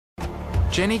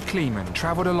Jenny Kleeman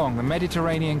travelled along the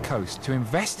Mediterranean coast to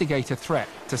investigate a threat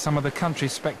to some of the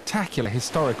country's spectacular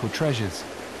historical treasures.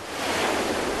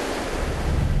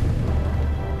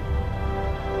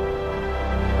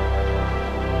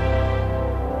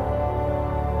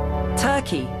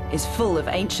 Turkey is full of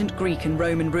ancient Greek and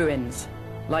Roman ruins,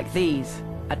 like these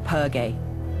at Perge.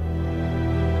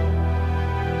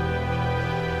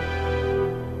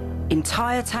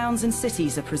 Entire towns and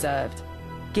cities are preserved,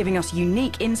 giving us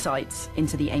unique insights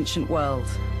into the ancient world.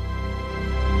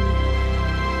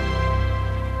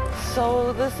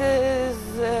 So this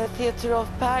is the theatre of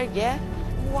Perge.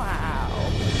 Wow!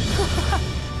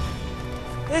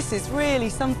 This is really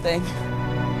something.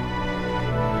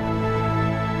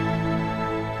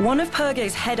 One of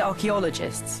Perge's head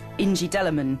archaeologists, Ingi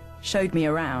Delaman, showed me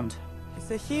around.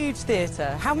 It's a huge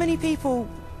theatre. How many people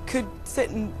could sit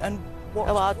and watch?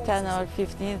 About 10 or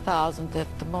 15,000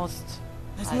 at the most.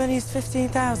 As many as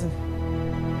 15,000.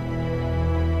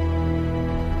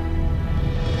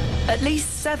 At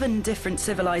least 7 different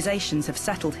civilizations have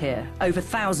settled here over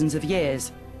thousands of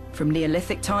years, from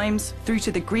Neolithic times through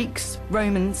to the Greeks,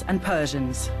 Romans and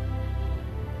Persians.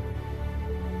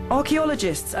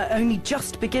 Archaeologists are only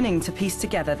just beginning to piece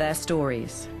together their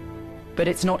stories. But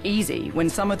it's not easy when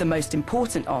some of the most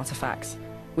important artifacts,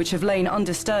 which have lain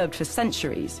undisturbed for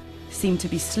centuries, seem to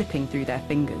be slipping through their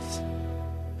fingers.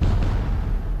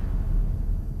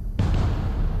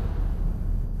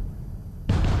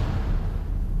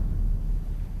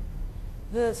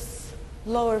 This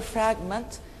lower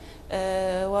fragment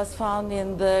was found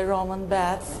in the Roman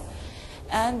baths,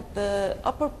 and the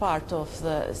upper part of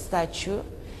the statue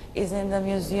is in the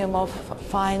Museum of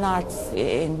Fine Arts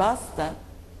in Boston.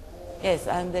 Yes,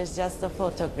 and there's just a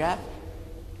photograph.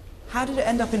 How did it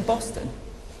end up in Boston?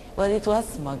 Well, it was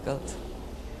smuggled.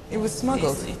 It was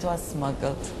smuggled? It was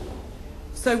smuggled.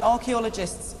 So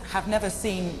archaeologists have never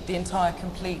seen the entire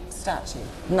complete statue?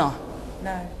 No.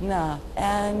 No. No.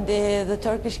 And the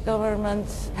Turkish government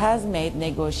has made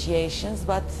negotiations,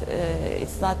 but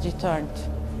it's not returned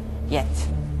yet.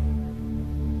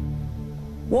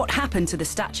 What happened to the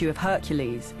statue of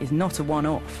Hercules is not a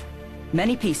one-off.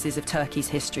 Many pieces of Turkey's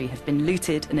history have been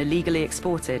looted and illegally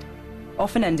exported,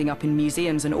 often ending up in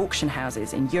museums and auction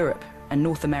houses in Europe and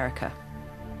North America.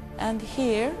 And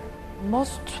here,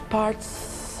 most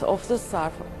parts of the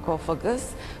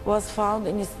sarcophagus was found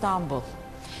in Istanbul,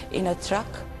 in a truck.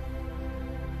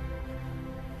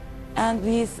 And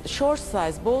these short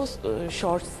size, both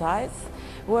short size,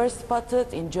 were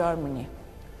spotted in Germany.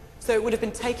 So it would have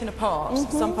been taken apart,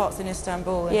 some parts in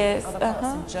Istanbul and yes, other parts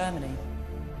in Germany.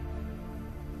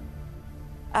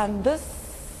 And this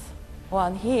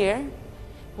one here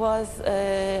was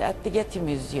at the Getty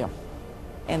Museum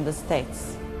in the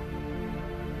States.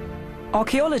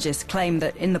 Archaeologists claim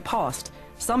that in the past,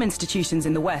 some institutions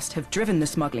in the West have driven the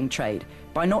smuggling trade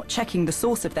by not checking the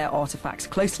source of their artifacts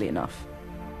closely enough.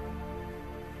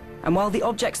 And while the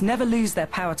objects never lose their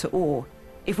power to awe,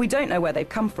 if we don't know where they've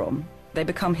come from, they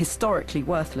become historically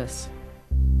worthless.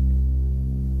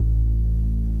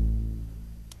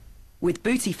 With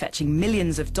booty fetching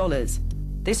millions of dollars,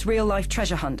 this real-life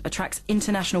treasure hunt attracts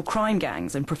international crime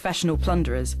gangs and professional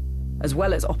plunderers, as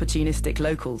well as opportunistic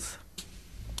locals.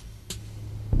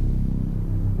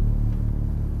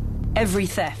 Every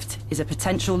theft is a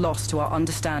potential loss to our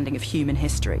understanding of human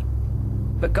history.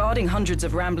 But guarding hundreds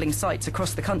of rambling sites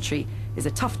across the country is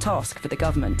a tough task for the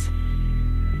government.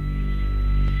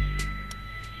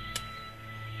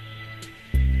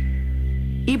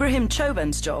 Ibrahim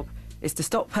Çoban's job is to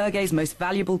stop Perge's most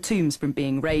valuable tombs from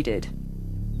being raided.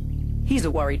 He's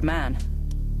a worried man.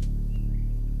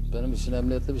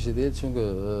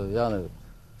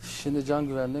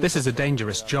 This is a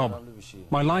dangerous job.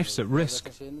 My life's at risk.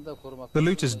 The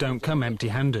looters don't come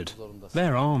empty-handed.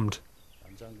 They're armed.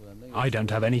 I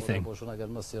don't have anything. Do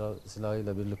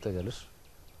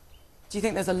you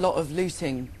think there's a lot of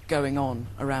looting going on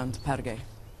around Perge?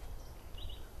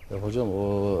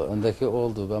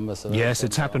 Yes,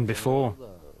 it's happened before.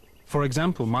 For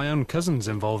example, my own cousin's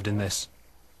involved in this.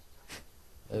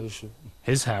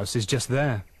 His house is just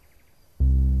there.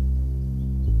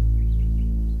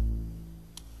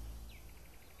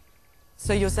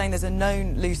 So you're saying there's a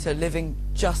known looter living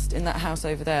just in that house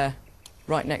over there,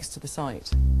 right next to the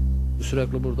site?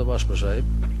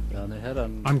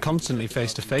 I'm constantly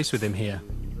face to face with him here.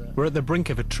 We're at the brink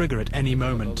of a trigger at any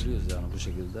moment.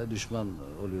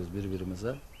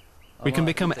 We can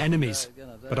become enemies,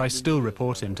 but I still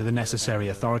report him to the necessary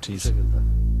authorities.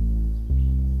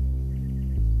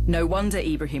 No wonder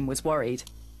Ibrahim was worried.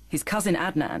 His cousin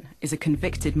Adnan is a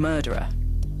convicted murderer.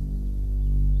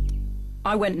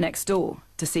 I went next door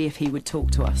to see if he would talk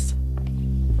to us.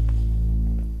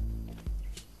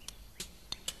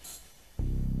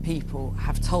 people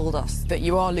have told us that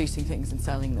you are looting things and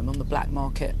selling them on the black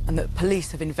market, and that police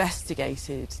have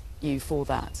investigated you for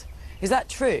that. Is that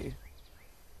true?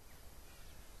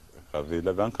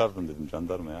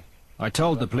 I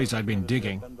told the police I'd been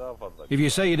digging. If you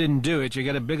say you didn't do it, you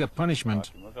get a bigger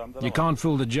punishment. You can't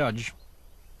fool the judge.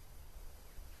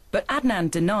 But Adnan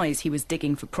denies he was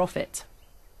digging for profit.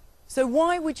 So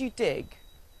why would you dig,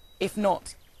 if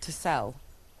not to sell?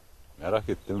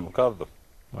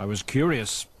 I was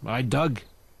curious. I dug.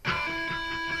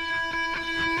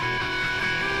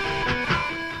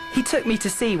 He took me to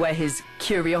see where his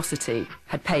curiosity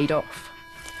had paid off.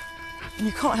 And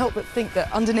you can't help but think that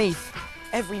underneath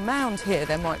every mound here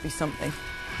there might be something.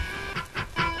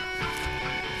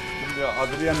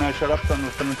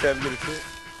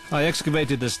 I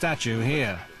excavated the statue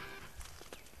here.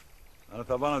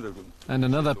 And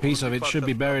another piece of it should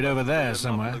be buried over there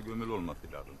somewhere.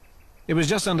 It was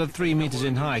just under 3 meters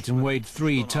in height and weighed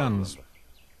 3 tons.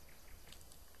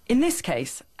 In this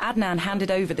case, Adnan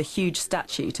handed over the huge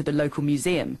statue to the local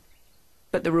museum.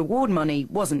 But the reward money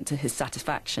wasn't to his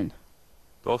satisfaction.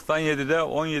 They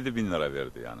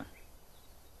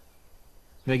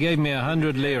gave me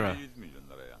 100 lira.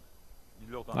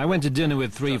 I went to dinner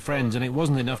with 3 friends and it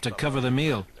wasn't enough to cover the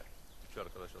meal.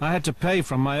 I had to pay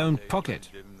from my own pocket.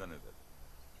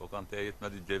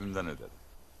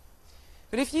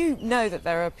 But if you know that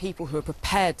there are people who are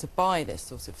prepared to buy this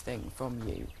sort of thing from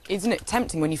you, isn't it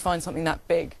tempting when you find something that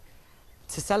big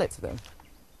to sell it to them?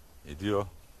 It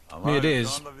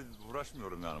is.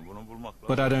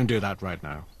 But I don't do that right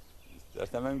now.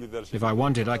 If I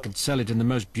wanted, I could sell it in the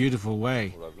most beautiful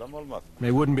way.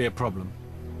 It wouldn't be a problem.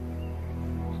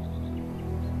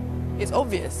 It's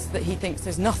obvious that he thinks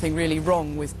there's nothing really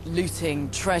wrong with looting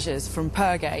treasures from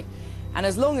Perge. And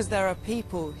as long as there are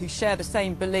people who share the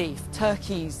same belief,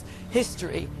 Turkey's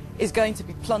history is going to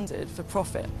be plundered for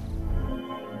profit.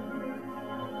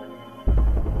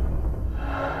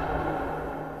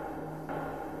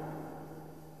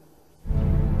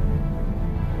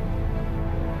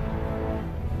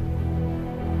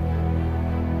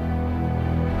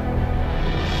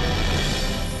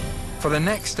 For the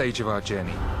next stage of our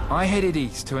journey, I headed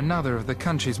east to another of the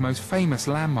country's most famous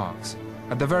landmarks,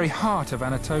 at the very heart of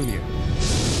Anatolia.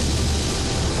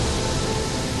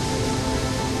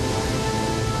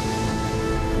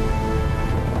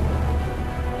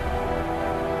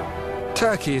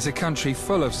 Turkey is a country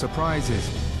full of surprises,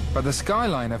 but the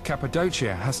skyline of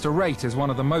Cappadocia has to rate as one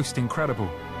of the most incredible.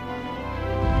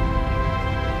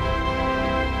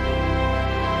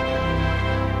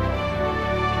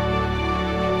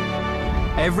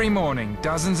 Every morning,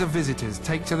 dozens of visitors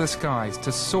take to the skies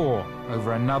to soar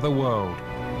over another world.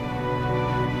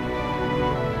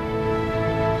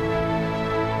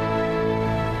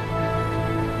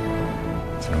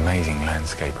 It's an amazing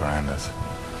landscape around us.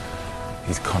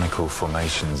 These conical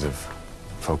formations of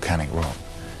volcanic rock,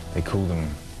 they call them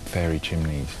fairy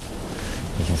chimneys.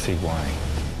 You can see why.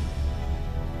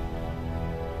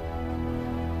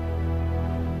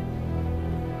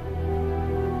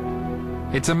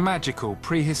 It's a magical,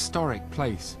 prehistoric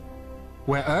place,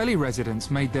 where early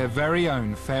residents made their very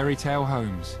own fairy tale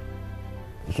homes.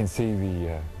 You can see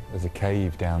there's a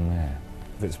cave down there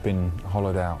that's been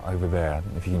hollowed out over there,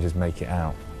 if you can just make it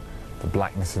out. The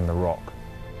blackness in the rock.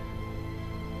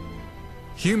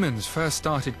 Humans first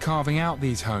started carving out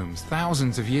these homes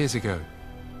thousands of years ago.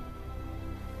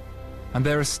 And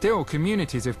there are still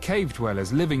communities of cave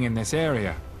dwellers living in this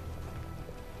area.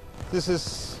 This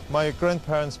is my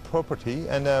grandparents' property,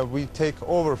 and we take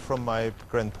over from my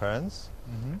grandparents,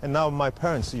 and now my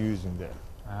parents are using there.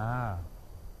 Ah.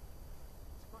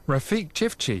 Rafiq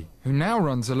Chifchi, who now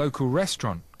runs a local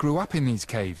restaurant, grew up in these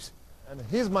caves. And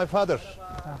he's my father.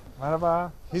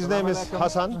 His name is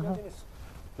Hassan.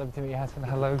 Lovely to meet you, Hassan.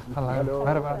 Hello. Hello.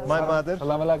 My mother.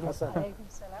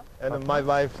 And my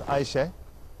wife, Aisha.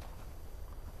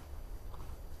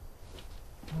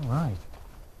 All right.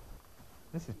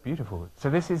 This is beautiful. So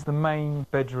this is the main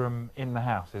bedroom in the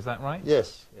house, is that right?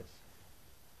 Yes, yes.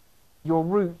 Your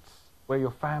roots, where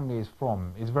your family is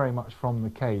from, is very much from the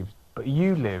caves, but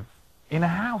you live in a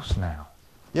house now.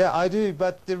 Yeah, I do,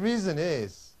 but the reason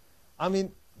is, I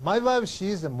mean, my wife, she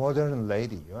is a modern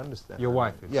lady, you understand? Your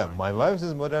wife is? Yeah, my wife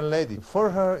is a modern lady. For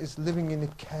her, is living in a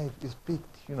cave is a bit,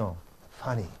 you know,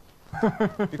 funny,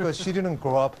 because she didn't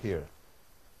grow up here.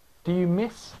 Do you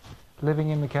miss living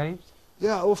in the caves?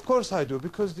 Yeah, of course I do,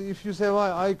 because if you say,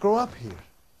 why, I grew up here.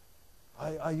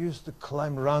 I used to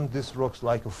climb around these rocks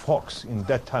like a fox. In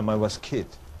that time I was kid.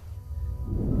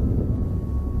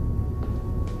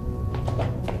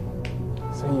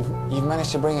 So you've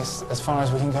managed to bring us as far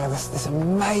as we can go. This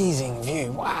amazing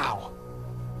view, wow.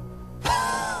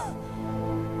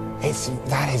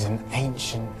 That is an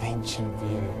ancient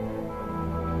view.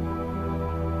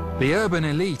 The urban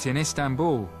elite in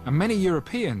Istanbul and many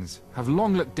Europeans have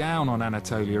long looked down on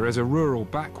Anatolia as a rural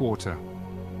backwater.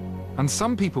 And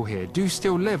some people here do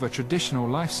still live a traditional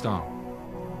lifestyle.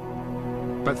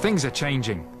 But things are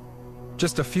changing.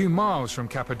 Just a few miles from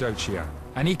Cappadocia,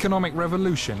 an economic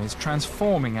revolution is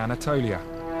transforming Anatolia.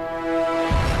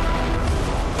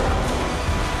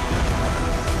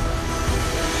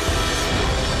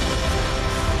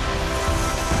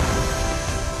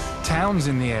 Towns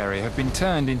in the area have been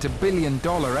turned into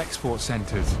billion-dollar export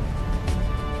centres.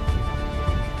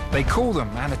 They call them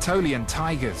Anatolian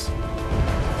tigers.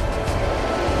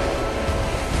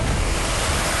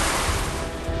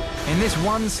 In this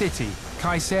one city,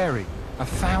 Kayseri,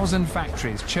 1,000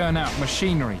 factories churn out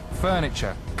machinery,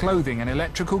 furniture, clothing and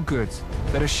electrical goods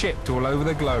that are shipped all over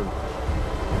the globe.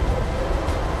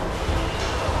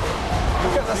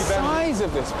 Look at the size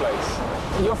of this place.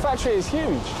 Your factory is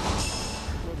huge.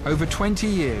 Over 20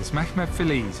 years, Mehmet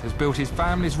Feliz has built his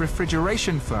family's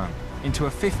refrigeration firm into a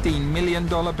 $15 million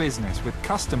business with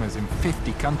customers in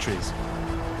 50 countries.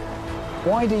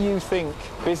 Why do you think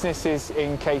businesses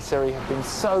in Kayseri have been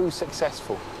so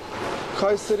successful?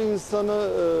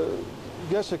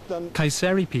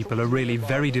 Kayseri people are really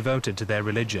very devoted to their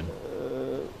religion.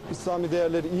 It's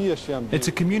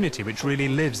a community which really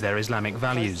lives their Islamic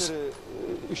values.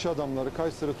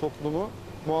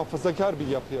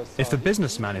 If the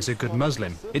businessman is a good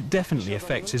Muslim, it definitely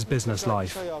affects his business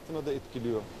life.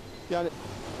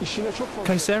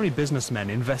 Kayseri businessmen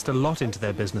invest a lot into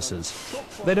their businesses.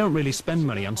 They don't really spend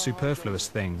money on superfluous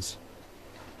things.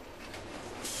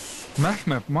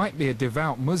 Mehmet might be a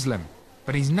devout Muslim,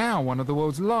 but he's now one of the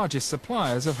world's largest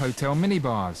suppliers of hotel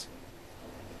minibars.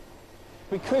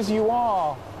 Because you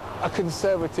are a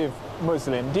conservative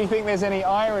Muslim, do you think there's any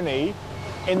irony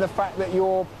in the fact that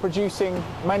you're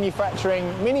manufacturing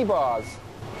minibars?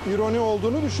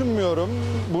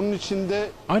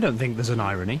 I don't think there's an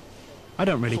irony. I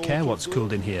don't really care what's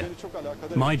cooled in here.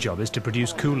 My job is to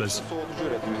produce coolers.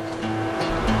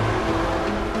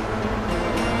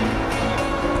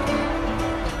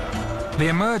 The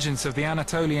emergence of the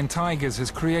Anatolian tigers has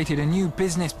created a new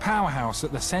business powerhouse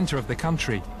at the center of the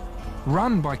country,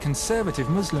 run by conservative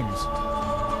Muslims.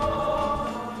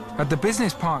 At the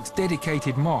business park's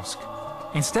dedicated mosque,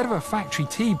 instead of a factory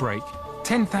tea break,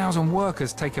 10,000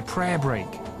 workers take a prayer break.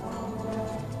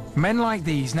 Men like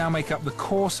these now make up the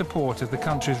core support of the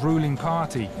country's ruling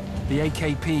party, the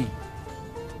AKP.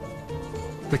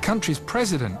 The country's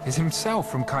president is himself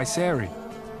from Kayseri.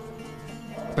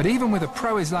 But even with a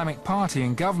pro-Islamic party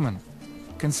in government,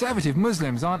 conservative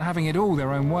Muslims aren't having it all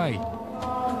their own way.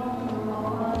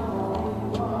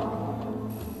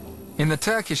 In the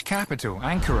Turkish capital,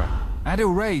 Ankara,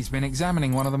 Adil Rey's been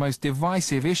examining one of the most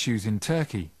divisive issues in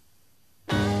Turkey.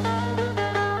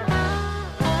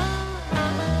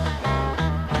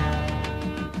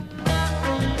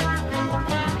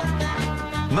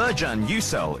 Mercan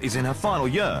Yücel is in her final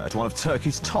year at one of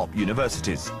Turkey's top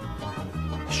universities.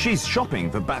 She's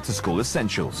shopping for back-to-school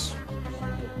essentials.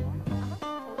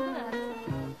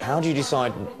 How do you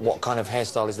decide what kind of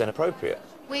hairstyle is then appropriate?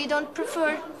 We don't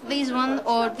prefer these one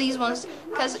or these ones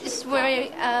because it's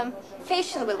very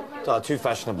fashionable. Oh, too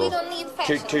fashionable. We don't need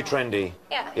fashion. Too trendy.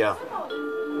 Yeah. Yeah.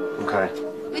 Okay.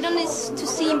 We don't need to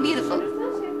seem beautiful.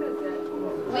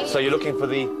 So you're looking for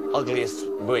the ugliest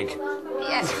wig?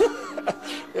 Yes.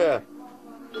 Yeah.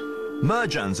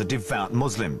 Mercan's a devout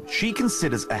Muslim. She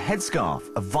considers a headscarf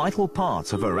a vital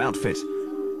part of her outfit.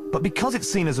 But because it's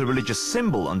seen as a religious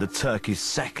symbol under Turkey's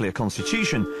secular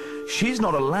constitution, she's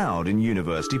not allowed in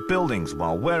university buildings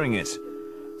while wearing it.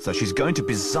 So she's going to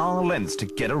bizarre lengths to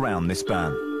get around this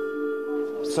ban.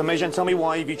 So Mercan, tell me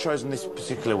why have you chosen this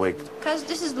particular wig? Because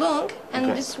this is long and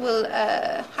Okay. this will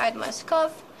hide my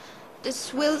scarf.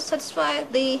 This will satisfy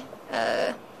the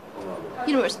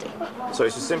university. So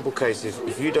it's a simple case,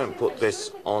 if you don't put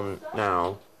this on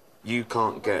now, you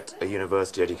can't get a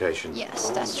university education.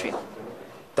 Yes, that's true.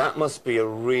 That must be a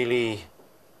really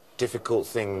difficult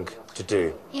thing to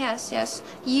do. Yes, yes.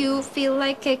 You feel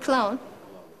like a clown.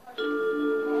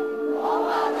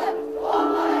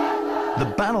 The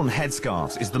ban on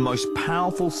headscarves is the most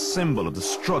powerful symbol of the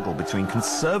struggle between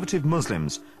conservative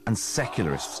Muslims and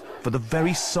secularists for the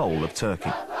very soul of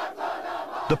Turkey.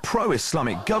 The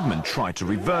pro-Islamic government tried to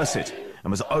reverse it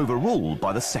and was overruled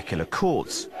by the secular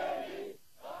courts.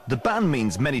 The ban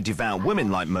means many devout women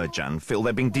like Mercan feel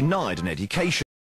they're being denied an education.